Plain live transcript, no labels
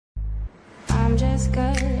just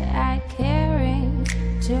good at caring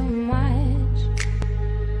too much.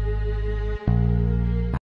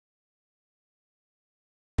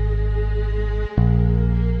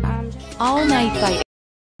 All Night by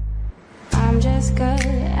I'm just good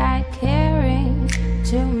at caring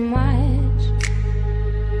too much.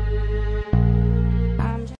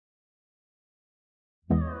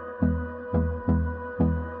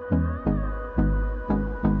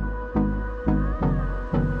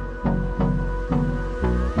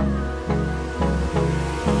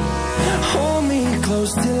 Hold me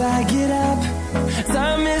close till I get up.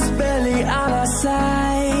 Time is barely on our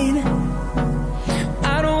side.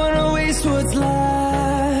 I don't wanna waste what's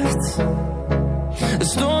left. The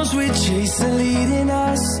storms we chase are leading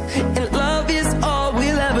us, and love is all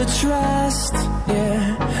we'll ever trust.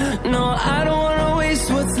 Yeah, no, I don't wanna waste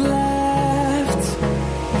what's left.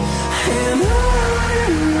 And on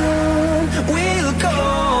we'll go,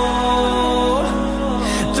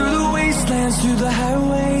 through the wastelands, through the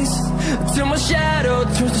highways, till my shadow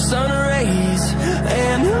turns to sun rays.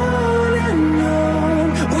 And on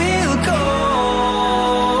we'll go,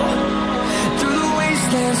 through the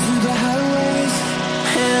wastelands, through the highways,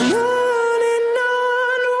 and on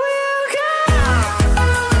we'll go.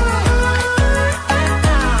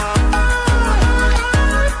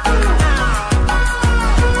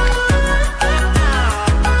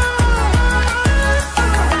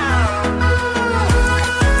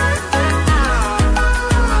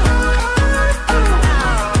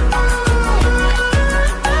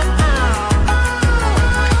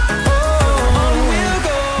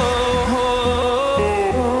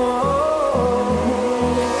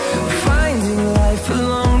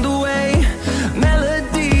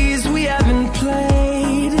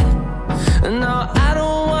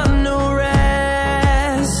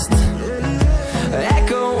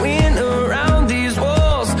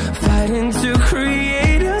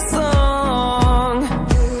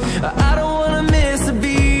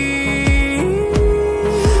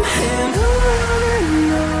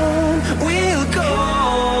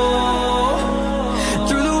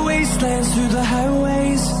 Through the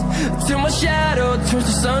highways, till my shadow turns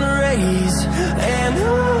to sun rays. And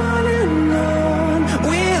on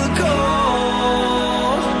we'll go,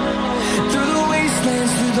 through the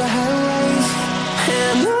wastelands, through the highways,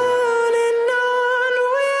 and on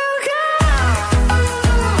we'll go.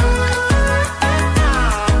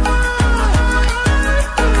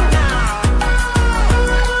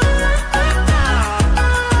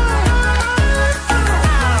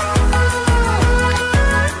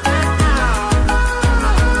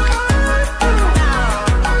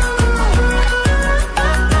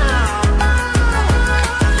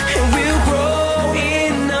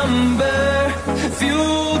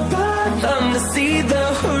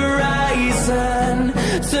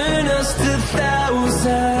 Turn us to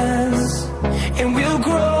thousands, and we'll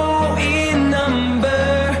grow in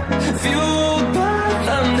number, fueled by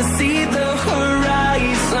them to see the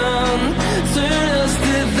horizon. Turn us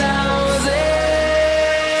to thousands,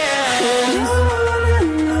 and on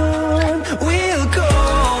we'll go,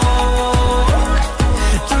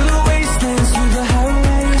 through the wastelands, through the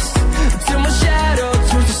highways, till my shadow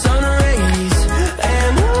turns to sun rays.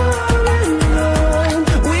 And on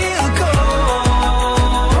we'll go,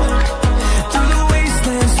 through the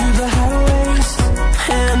wastelands, through the highways,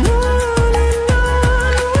 and on we'll go.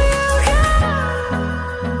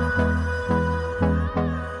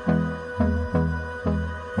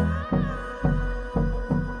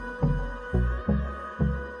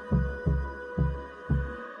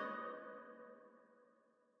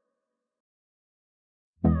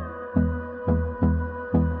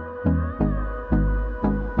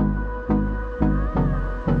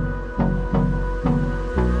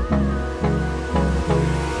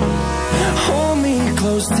 Hold me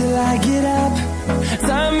close till I get up.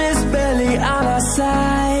 Time is barely on our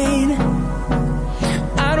side.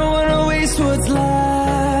 I don't wanna waste what's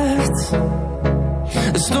left.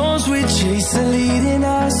 The storms we chase are leading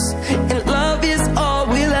us, and love is all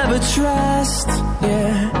we'll ever trust.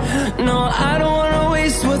 Yeah, no, I don't wanna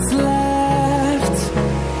waste what's left.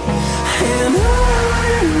 And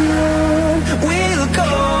on we'll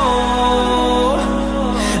go,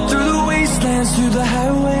 through the wastelands, through the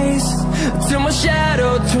highways, till my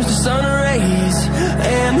shadow turns to sun rays.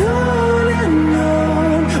 And on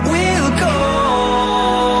we'll go,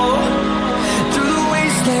 through the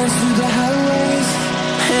wastelands, through the highways,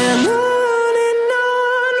 and on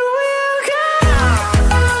we'll go.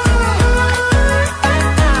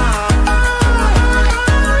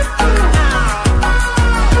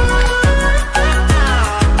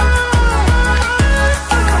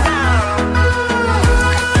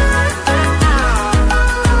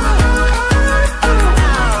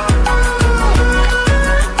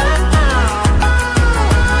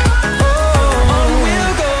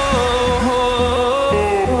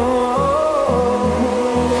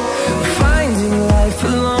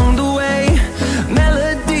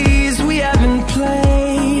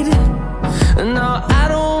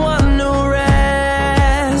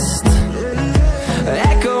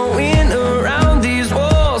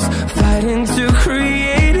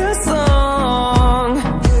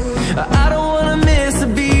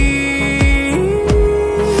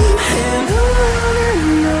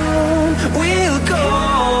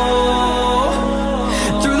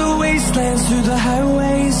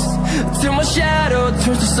 our shadow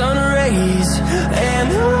turns to sun rays,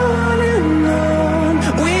 and on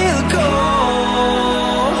we'll go,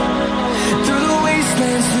 through the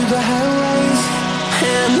wastelands, through the highways,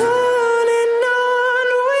 and on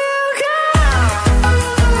we'll go.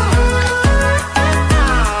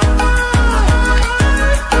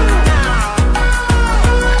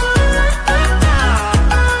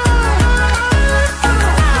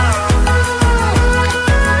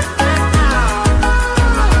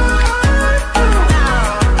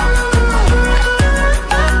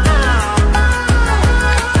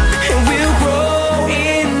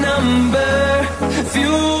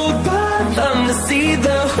 See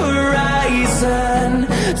the horizon,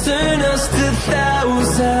 turn us to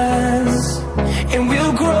thousands, and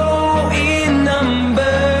we'll grow